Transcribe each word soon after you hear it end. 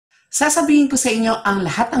Sasabihin ko sa inyo ang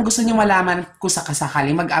lahat ng gusto niyo malaman kung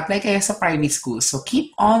sakasakaling mag-apply kayo sa private school. So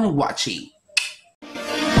keep on watching.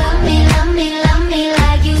 Love me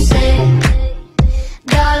like you said.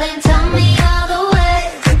 Darling, tell me all the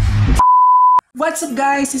way. What's up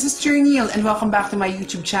guys? This is Niel and welcome back to my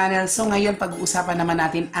YouTube channel. So ngayon pag-uusapan naman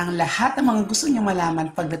natin ang lahat ng mga gusto niyo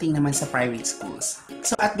malaman pagdating naman sa private schools.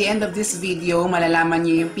 So at the end of this video, malalaman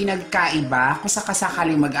niyo yung pinagkaiba kung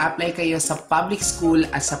sakasakaling mag-apply kayo sa public school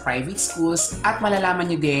at sa private schools, at malalaman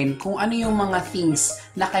niyo din kung ano yung mga things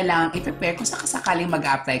na kailangang i-prepare kung sakasakaling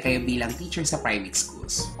mag-apply kayo bilang teacher sa private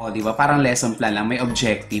schools. O di ba, parang lesson plan lang, may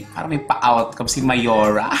objective, parang may pa-outcome si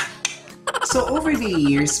Mayora. So over the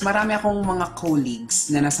years, marami akong mga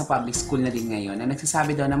colleagues na nasa public school na din ngayon na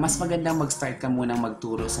nagsasabi daw na mas magandang mag-start ka munang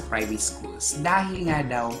magturo sa private schools dahil nga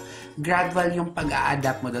daw gradual yung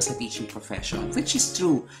pag-a-adapt mo daw sa teaching profession, which is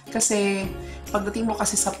true. Kasi pagdating mo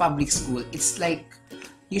kasi sa public school, it's like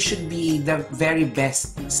you should be the very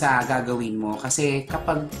best sa gagawin mo. Kasi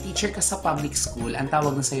kapag teacher ka sa public school, ang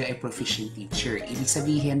tawag na sa'yo ay proficient teacher. Ibig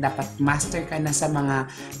sabihin, dapat master ka na sa mga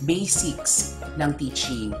basics ng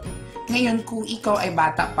teaching. Ngayon, kung ikaw ay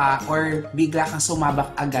bata pa or bigla kang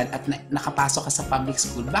sumabak agad at nakapasok ka sa public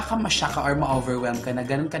school, baka masya ka or ma-overwhelm ka na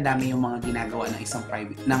ganun kadami yung mga ginagawa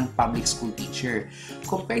ng public school teacher.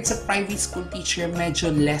 Compared sa private school teacher,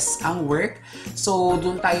 medyo less ang work. So,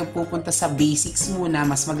 doon tayo pupunta sa basics muna.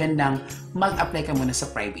 Mas magandang mag-apply ka muna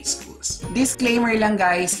sa private schools. Disclaimer lang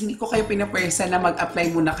guys, hindi ko kayo pinapersa na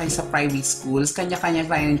mag-apply muna kayo sa private schools. Kanya-kanya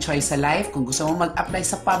tayong choice sa life. Kung gusto mo mag-apply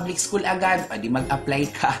sa public school agad, pwede mag-apply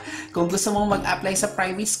ka. Kung gusto mong mag-apply sa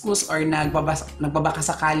private schools or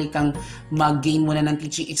nagbabakasakali kang mag-gain muna ng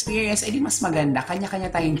teaching experience, edi mas maganda.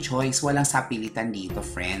 Kanya-kanya tayong choice. Walang sapilitan dito,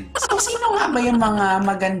 friend. So, sino nga ba yung mga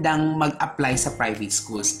magandang mag-apply sa private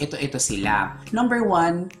schools? Ito sila. Number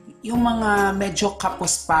 1, yung mga medyo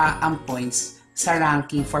kapos pa ang points sa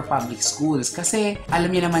ranking for public schools. Kasi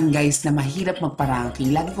alam niyo naman guys na mahirap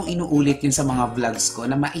magpa-ranking. Lagi kong inuulit yun sa mga vlogs ko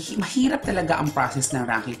na mahirap talaga ang process ng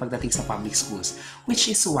ranking pagdating sa public schools. Which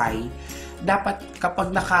is why dapat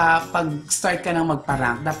kapag nakapag-start ka ng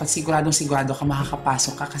magpa-rank, dapat sigurado ka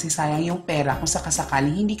makakapasok ka kasi sayang yung pera kung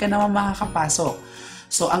sakasakaling hindi ka naman makakapasok.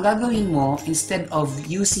 So, ang gagawin mo, instead of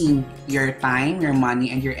using your time, your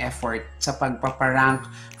money, and your effort sa pagpaparank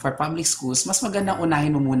for public schools, mas magandang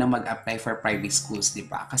unahin mo muna mag-apply for private schools, di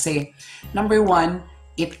ba? Kasi, number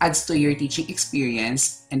 1, it adds to your teaching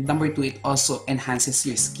experience, and number 2, it also enhances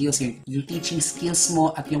your skills, yung teaching skills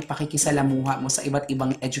mo at yung pakikisalamuha mo sa iba't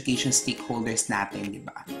ibang education stakeholders natin, di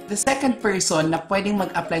ba? The second person na pwedeng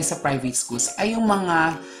mag-apply sa private schools ay yung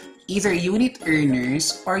mga either unit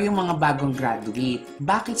earners or yung mga bagong graduate.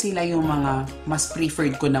 Bakit sila yung mga mas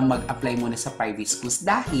preferred ko na mag-apply muna sa private schools?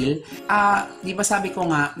 Dahil, di ba sabi ko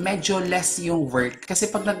nga, medyo less yung work. Kasi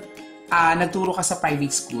pag nagturo ka sa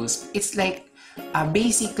private schools, it's like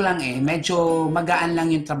basic lang medyo magaan lang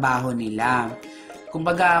yung trabaho nila.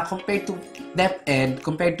 Kumbaga, compared to DepEd,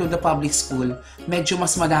 compared to the public school, medyo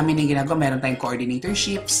mas madami na ginagawa. Meron tayong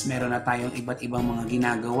coordinatorships, meron na tayong iba't ibang mga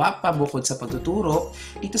ginagawa pa bukod sa pagtuturo.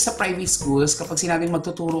 Dito sa private schools, kapag sinabing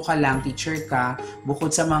magtuturo ka lang, teacher ka,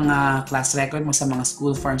 bukod sa mga class record mo, sa mga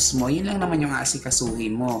school forms mo, yun lang naman yung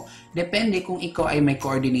aasikasuhin mo. Depende kung ikaw ay may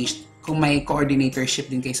coordination, kung may coordinatorship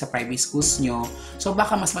din kayo sa private schools nyo, so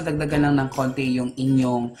baka mas madagdagan lang ng konti yung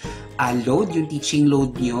inyong load, yung teaching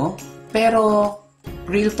load nyo. Pero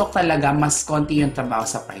real talk talaga, mas konti yung trabaho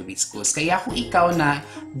sa private schools. Kaya kung ikaw na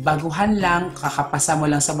baguhan lang, kakapasa mo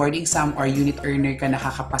lang sa board exam or unit earner ka na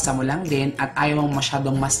kakapasa mo lang din at ayaw mong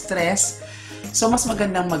masyadong ma-stress, so mas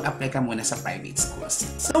magandang mag-apply ka muna sa private schools.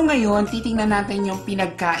 So ngayon, titingnan natin yung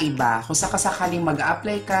pinagkaiba kung sakasakaling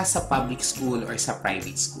mag-apply ka sa public school or sa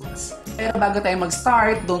private schools. Pero bago tayo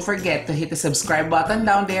mag-start, don't forget to hit the subscribe button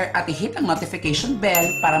down there at i-hit ang notification bell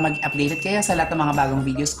para mag-updated kayo sa lahat ng mga bagong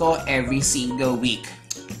videos ko every single week.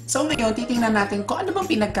 So ngayon, titingnan natin kung ano bang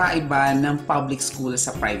pinagkaiba ng public school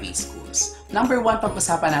sa private schools. Number 1,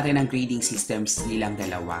 pag-usapan natin ang grading systems nilang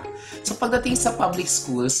dalawa. So pagdating sa public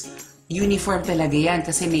schools, uniform talaga yan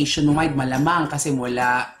kasi nationwide, malamang kasi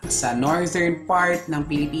mula sa northern part ng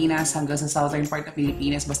Pilipinas hanggang sa southern part ng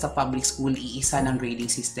Pilipinas, basta public school, iisa ng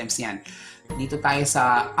grading systems yan. Dito tayo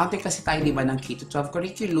kasi tayo diba ng K-12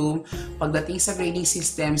 curriculum, pagdating sa grading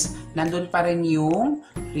systems, nandun pa rin yung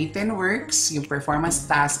written works, yung performance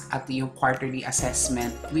task, at yung quarterly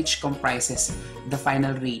assessment, which comprises the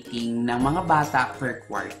final rating ng mga bata per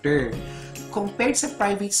quarter. Compared sa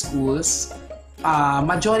private schools,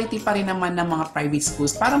 majority pa rin naman ng mga private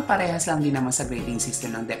schools, parang parehas lang din naman sa grading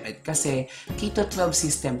system ng DepEd kasi K-12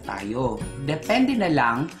 system tayo. Depende na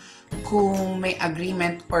lang kung may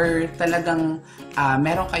agreement or talagang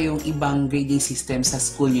meron kayong ibang grading system sa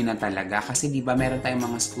school nyo na talaga. Kasi di ba meron tayong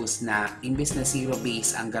mga schools na imbes na 0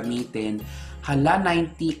 base ang gamitin,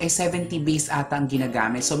 70 base ata ang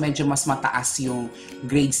ginagamit. So medyo mas mataas yung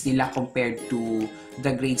grades nila compared to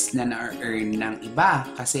the grades na na-earn ng iba.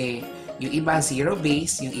 Kasi yung iba 0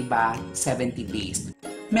 base, yung iba 70 base.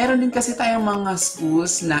 Meron din kasi tayong mga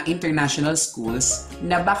schools na international schools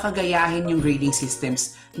na baka gayahin yung grading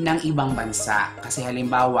systems ng ibang bansa. Kasi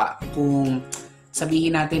halimbawa, kung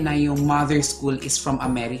sabihin natin na yung mother school is from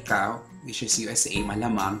America, which is USA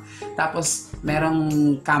malamang, tapos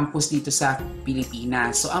merong campus dito sa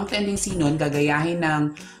Pilipinas. So ang tendency nun, gagayahin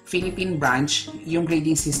ng Philippine branch yung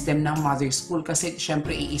grading system ng mother school kasi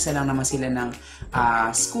syempre iisa lang naman sila ng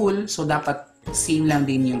school, so dapat same lang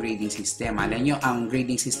din yung grading system. Alam nyo, ang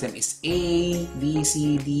grading system is A, B,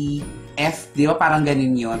 C, D, F. Di ba parang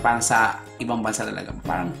ganun yun? Parang sa ibang bansa talaga.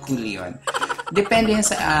 Parang cool yun. Depende yan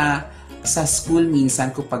sa school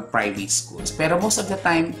minsan kapag private schools. Pero most of the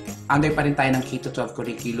time, under pa rin tayo ng K-12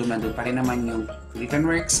 curriculum. Nandun pa rin naman yung written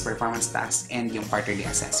works, performance tasks, and yung quarterly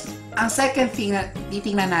assessment. Ang second thing na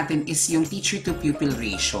titingnan natin is yung teacher-to-pupil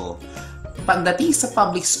ratio. Pagdating sa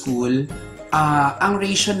public school, ang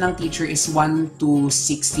ratio ng teacher is 1 to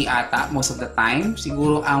 60 ata most of the time.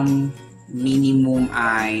 Siguro ang minimum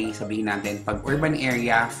ay, sabihin natin, pag urban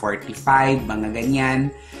area, 45, mga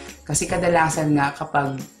ganyan. Kasi kadalasan nga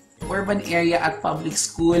kapag urban area at public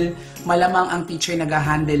school, malamang ang teacher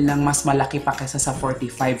nag-handle ng mas malaki pa kaysa sa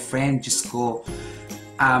 45 friend. Diyos ko.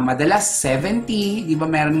 Madalas 70, di ba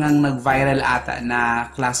meron ngang nag-viral ata na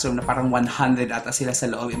classroom na parang 100 ata sila sa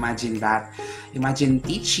loob. Imagine that. Imagine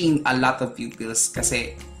teaching a lot of pupils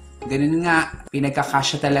kasi ganun nga,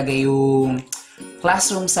 pinagkakasya talaga yung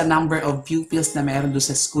classroom sa number of pupils na meron doon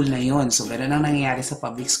sa school na yon. So ganun ang nangyayari sa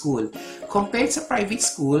public school. Compared sa private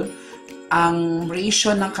school, ang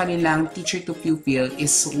ratio ng kanilang teacher to pupil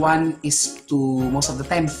is 1 is to most of the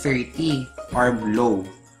time 30 or below.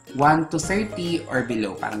 1 to 30 or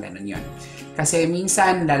below, parang ganun yun. Kasi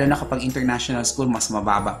minsan, lalo na kapag international school, mas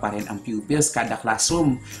mababa pa rin ang pupils kada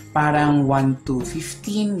classroom. Parang 1 to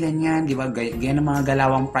 15, ganyan. Di ba? Ganyan ang mga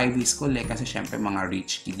galawang private school eh. Kasi syempre mga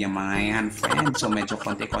rich kid yung mga yan, friend. So medyo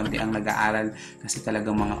konti-konti ang nag-aaral kasi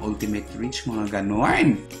talagang mga ultimate rich, mga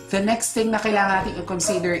ganon. The next thing na kailangan natin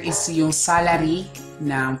i-consider is yung salary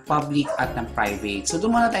ng public at ng private. So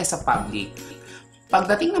doon muna tayo sa public.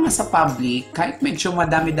 Pagdating naman sa public, kahit medyo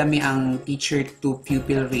madami-dami ang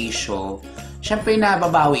teacher-to-pupil ratio, syempre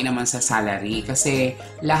nababawi naman sa salary kasi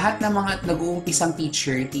lahat ng mga nag-uumpisang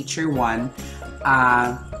teacher 1,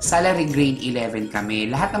 salary grade 11 kami.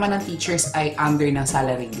 Lahat naman ng teachers ay under ng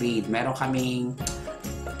salary grade. Meron kaming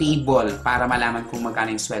table para malaman kung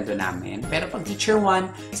magkano yung sweldo namin. Pero pag teacher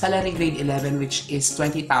 1, salary grade 11 which is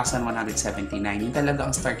 20,179. Yun talaga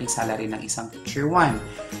ang starting salary ng isang teacher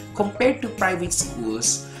 1. Compared to private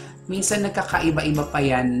schools, minsan nagkakaiba-iba pa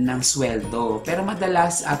yan ng sweldo. Pero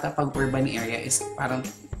madalas ata pag urban area is parang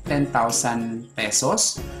 10,000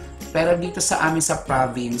 pesos. Pero dito sa amin sa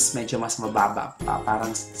province, medyo mas mababa pa. Parang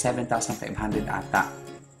 7,500 ata.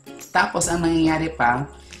 Tapos ang nangyayari pa,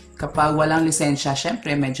 kapag walang lisensya,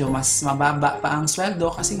 syempre medyo mas mababa pa ang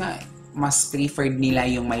sweldo kasi nga mas preferred nila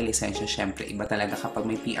yung may lisensya. Syempre, iba talaga kapag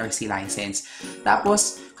may PRC license.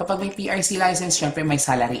 Tapos, kapag may PRC license, syempre may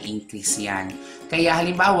salary increase yan. Kaya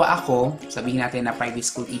halimbawa ako, sabihin natin na private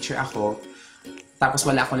school teacher ako, tapos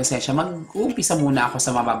wala akong lisensya, mag-uumpisa muna ako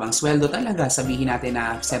sa mababang sweldo talaga. Sabihin natin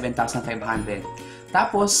na 7,500.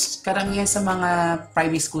 Tapos, karamihan sa mga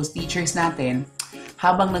private school teachers natin,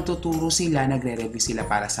 habang nagtuturo sila, nagre-review sila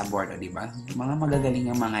para sa board, di ba? Mga magagaling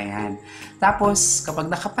yung mga yan. Tapos, kapag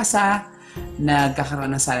nakapasa, nagkakaroon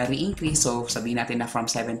ng salary increase. So, sabihin natin na from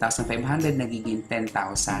 7,500, nagiging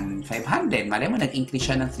 10,500. Malay mo, nag-increase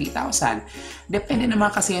siya ng 3,000. Depende naman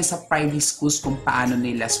kasi yan sa private schools kung paano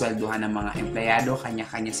nila swelduhan ng mga empleyado.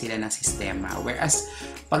 Kanya-kanya sila ng sistema. Whereas,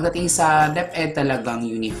 pagdating sa DepEd, talagang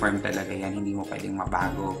uniform talaga yan. Hindi mo pwedeng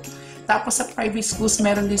mabago. Tapos sa private schools,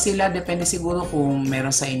 meron din sila, depende siguro kung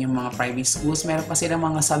meron sa inyong mga private schools, meron pa sila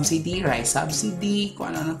mga subsidy, rice subsidy,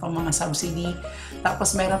 kung ano pang mga subsidy.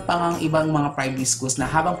 Tapos meron pang ibang mga private schools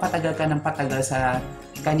na habang patagal ka ng patagal sa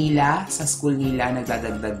kanila, sa school nila,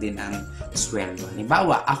 nagdadagdag din ang sweldo.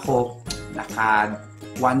 Halimbawa, ako, naka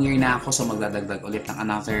 1 year na ako, so magdadagdag ulit ng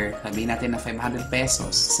another, sabihin natin na 500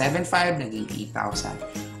 pesos. 7,500, naging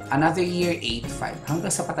 8,000. Another year, 8,500.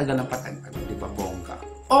 Hanggang sa patagal ng patagal, di ba,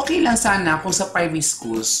 bongga? Okay lang sana kung sa private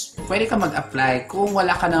schools, pwede ka mag-apply kung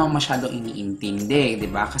wala ka naman masyadong iniintindi, di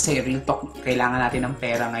ba? Kasi real talk, kailangan natin ng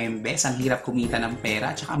pera ngayon, bes. Ang hirap kumita ng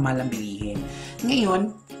pera at saka mahal ang bilihin.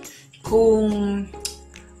 Ngayon, kung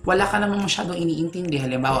wala ka naman masyadong iniintindi.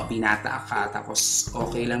 Halimbawa, binata ka, tapos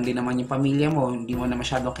okay lang din naman yung pamilya mo, hindi mo na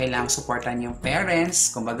masyadong kailangang supportan yung parents,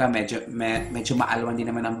 kumbaga medyo maalwan din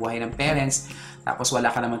naman ang buhay ng parents, tapos wala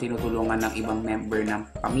ka naman tinutulungan ng ibang member ng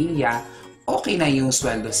pamilya, okay na yung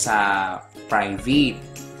sweldo sa private.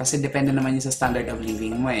 Kasi depende naman yun sa standard of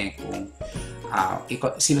living mo eh. Kung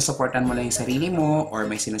sinusuportan mo lang yung sarili mo or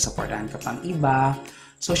may sinusuportahan ka pang iba.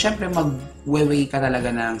 So, syempre, mag-weigh ka talaga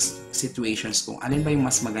ng situations kung alin ba yung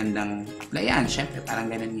mas magandang applyan. Syempre, parang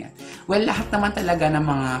ganun yan. Well, lahat naman talaga ng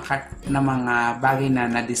mga bagay na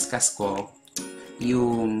na-discuss ko,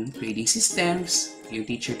 yung grading systems, yung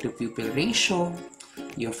teacher-to-pupil ratio,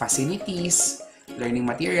 yung facilities, learning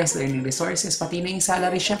materials, learning resources, pati na yung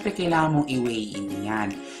salary, syempre, kailangan mong i-weigh in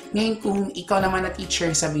yan. Ngayon, kung ikaw naman na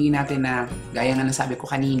teacher, sabihin natin na, gaya nga nasabi ko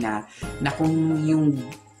kanina, na kung yung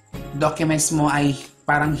documents mo ay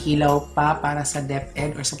parang hilaw pa para sa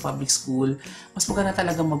DepEd or sa public school, mas maganda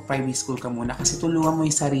talaga mag-private school ka muna kasi tulungan mo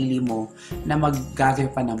yung sarili mo na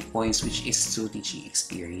mag-gather pa ng points which is through teaching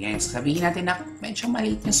experience. Sabihin natin na medyo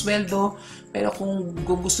maliit yung sweldo, pero kung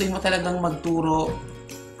gugustuhin mo talagang magturo,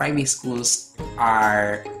 private schools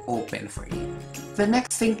are open for you. The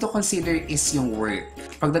next thing to consider is yung work.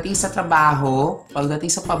 Pagdating sa trabaho,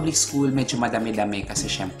 pagdating sa public school, medyo madami-dami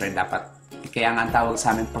kasi syempre dapat kaya nga ang tawag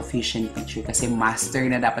sa amin proficient teacher kasi master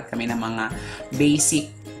na dapat kami ng mga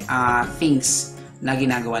basic things na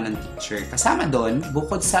ginagawa ng teacher. Kasama doon,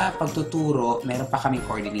 bukod sa pagtuturo, meron pa kami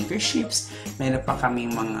coordinatorships, meron pa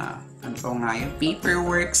kami mga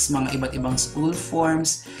paperworks, mga iba't ibang school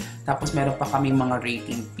forms, tapos meron pa kami mga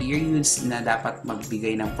rating periods na dapat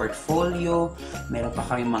magbigay ng portfolio, meron pa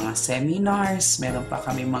kami mga seminars, meron pa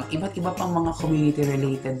kami mga iba't iba pang mga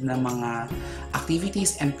community-related na mga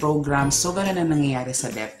activities and programs. So, ganun na nangyayari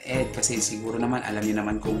sa DepEd kasi siguro naman, alam niyo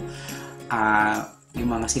naman kung yung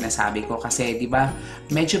mga sinasabi ko kasi, di ba,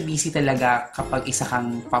 medyo busy talaga kapag isa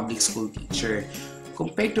kang public school teacher.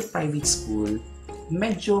 Compared to private school,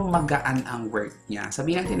 medyo magaan ang work niya.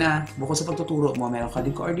 Sabihin natin na bukod sa pagtuturo mo, meron ka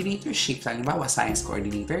din coordinatorship. Halimbawa, science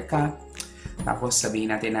coordinator ka. Tapos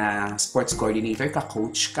sabihin natin na sports coordinator ka,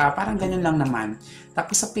 coach ka. Parang ganyan lang naman.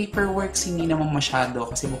 Tapos sa paperwork, hindi naman masyado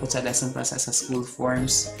kasi bukod sa lesson process sa school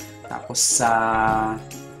forms, tapos sa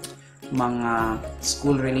mga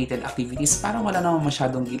school-related activities, parang wala naman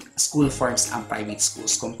masyadong school forms ang private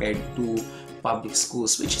schools compared to public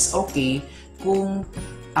schools, which is okay kung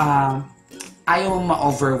ayaw mong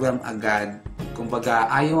ma-overwhelm agad.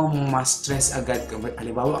 Kumbaga, ayaw mong ma-stress agad.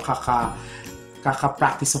 Halimbawa,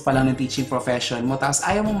 kaka-practice mo pa lang ng teaching profession mo, tapos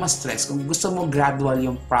ayaw mong ma-stress. Kung gusto mo gradual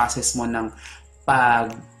yung process mo ng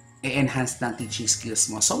pag-enhance ng teaching skills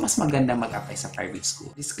mo, so mas maganda mag-apply sa private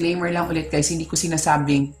school. Disclaimer lang ulit guys, hindi ko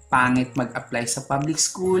sinasabing pangit mag-apply sa public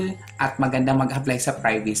school at maganda mag-apply sa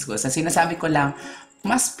private school. Ang sinasabi ko lang,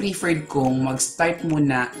 mas preferred kong mag-start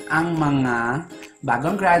muna ang mga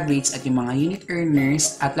bagong graduates at yung mga unit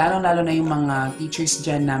earners at lalong-lalo na yung mga teachers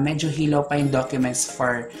dyan na medyo hilaw pa yung documents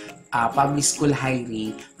for public school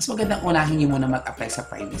hiring. Mas magandang unahin nyo muna mag-apply sa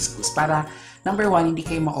private schools para number 1, hindi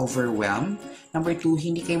kayo ma-overwhelm. Number 2,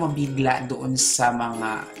 hindi kayo mabigla doon sa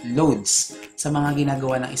mga loads sa mga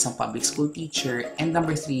ginagawa ng isang public school teacher. And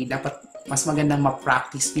number 3, dapat mas magandang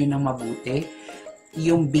ma-practice nyo ng mabuti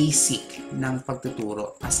yung basic ng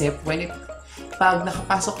pagtuturo. Kasi pag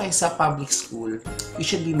nakapasok kayo sa public school, you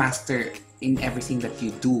should be master in everything that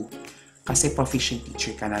you do. Kasi proficient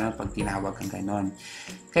teacher ka na lang pag tinawag kang ganon.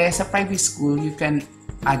 Kaya sa private school, you can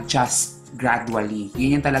adjust gradually.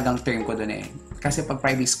 Yun yung talagang term ko doon eh. Kasi pag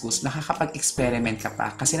private schools, nakakapag-experiment ka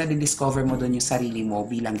pa. Kasi na-discover mo doon yung sarili mo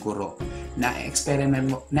bilang guro.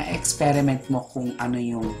 Na-experiment mo kung ano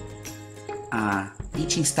yung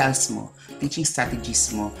teaching styles mo, teaching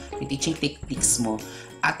strategies mo, teaching techniques mo,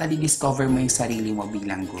 at na-discover mo yung sarili mo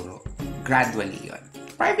bilang guro. Gradually yon.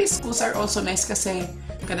 Private schools are also nice kasi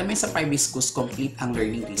kadami sa private schools complete ang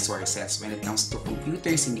learning resources. When it comes to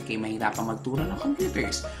computers, hindi kayo mahirapang magturo ng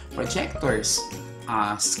computers, projectors,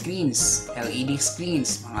 screens, LED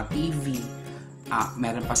screens, mga TV,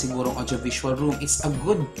 meron pa sigurong audiovisual room. It's a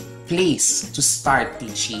good place to start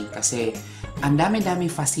teaching kasi ang dami-dami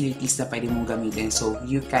facilities na pwede mong gamitin so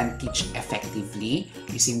you can teach effectively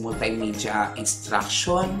using multimedia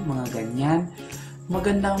instruction, mga ganyan.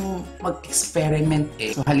 Magandang mag-experiment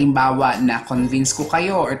eh. So halimbawa na convince ko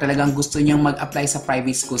kayo or talagang gusto nyong mag-apply sa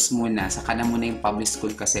private schools muna, saka na muna yung public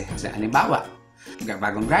school kasi halimbawa,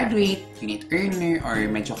 bagong graduate, unit earner, or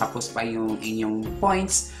medyo kapos pa yung inyong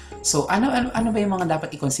points. So, ano ba yung mga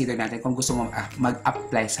dapat i-consider natin kung gusto mo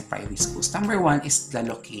mag-apply sa private schools? Number 1 is the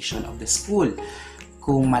location of the school.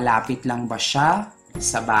 Kung malapit lang ba siya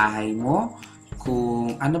sa bahay mo,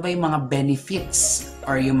 kung ano ba yung mga benefits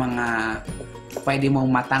or yung mga pwede mong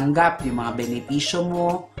matanggap, yung mga benepisyo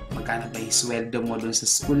mo, magkano ba yung sweldo mo dun sa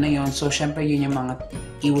school na yon. So, syempre yun yung mga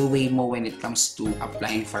i-weigh mo when it comes to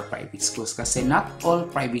applying for private schools. Kasi not all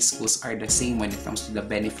private schools are the same when it comes to the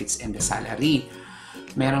benefits and the salary.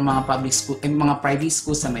 Meron mga mga private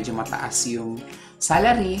schools na medyo mataas yung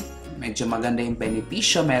salary, medyo maganda yung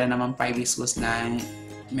benepisyo. Meron naman private schools na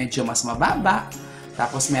medyo mas mababa.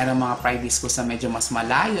 Tapos meron mga private schools na medyo mas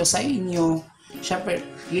malayo sa inyo. Syempre,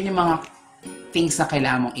 yun yung mga things na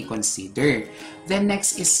kailangan mong i-consider. Then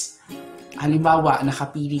next is, halimbawa,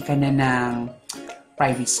 nakapili ka na ng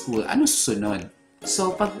private school. Ano susunod?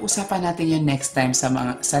 So, pag-uusapan natin yun next time sa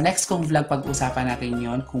next kong vlog, pag-uusapan natin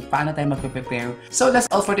yun kung paano tayo magpe-prepare. So, that's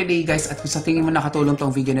all for today, guys. At kung sa tingin mo nakatulong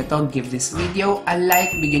tong video na to, give this video a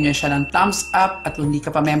like, bigyan nyo siya ng thumbs up, at kung hindi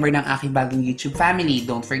ka pa member ng aking bagong YouTube family,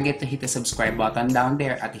 don't forget to hit the subscribe button down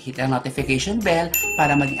there at hit ang notification bell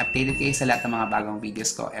para maging updated kayo sa lahat ng mga bagong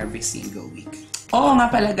videos ko every single week. Oo nga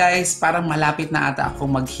pala, guys, parang malapit na ata ako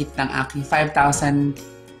mag-hit ng aking 5,000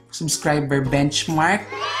 subscriber benchmark.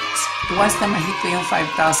 Once na ma-hit ko yung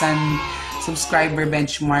 5,000 subscriber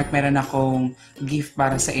benchmark, meron akong gift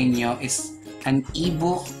para sa inyo, is an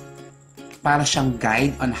ebook para siyang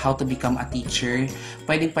guide on how to become a teacher.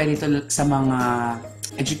 Pwede ito sa mga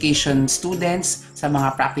education students, sa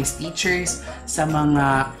mga practice teachers, sa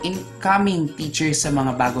mga incoming teachers, sa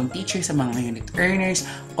mga bagong teachers, sa mga unit earners,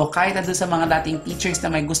 o kahit na doon sa mga dating teachers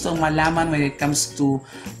na may gustong malaman when it comes to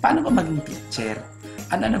paano ba maging teacher.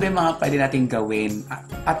 Ano ba yung mga pwede natin gawin?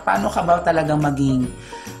 At paano ka ba talagang maging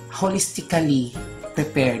holistically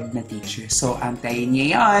prepared na teacher? So, antayin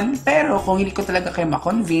niyo yan. Pero kung hindi ko talaga kayo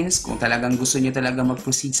ma-convince, kung talagang gusto niyo talaga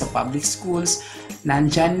mag-proceed sa public schools,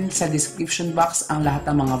 nandyan sa description box ang lahat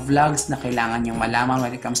ng mga vlogs na kailangan niyong malaman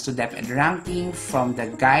when it comes to DepEd ranking, from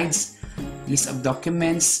the guides, list of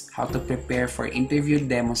documents, how to prepare for interview,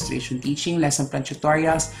 demonstration teaching, lesson plan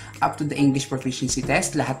tutorials, up to the English proficiency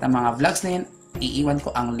test. Lahat ng mga vlogs na yan, iiwan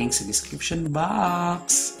ko ang link sa description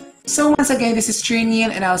box. So once again, this is Niel,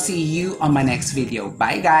 and I'll see you on my next video.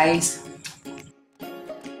 Bye guys!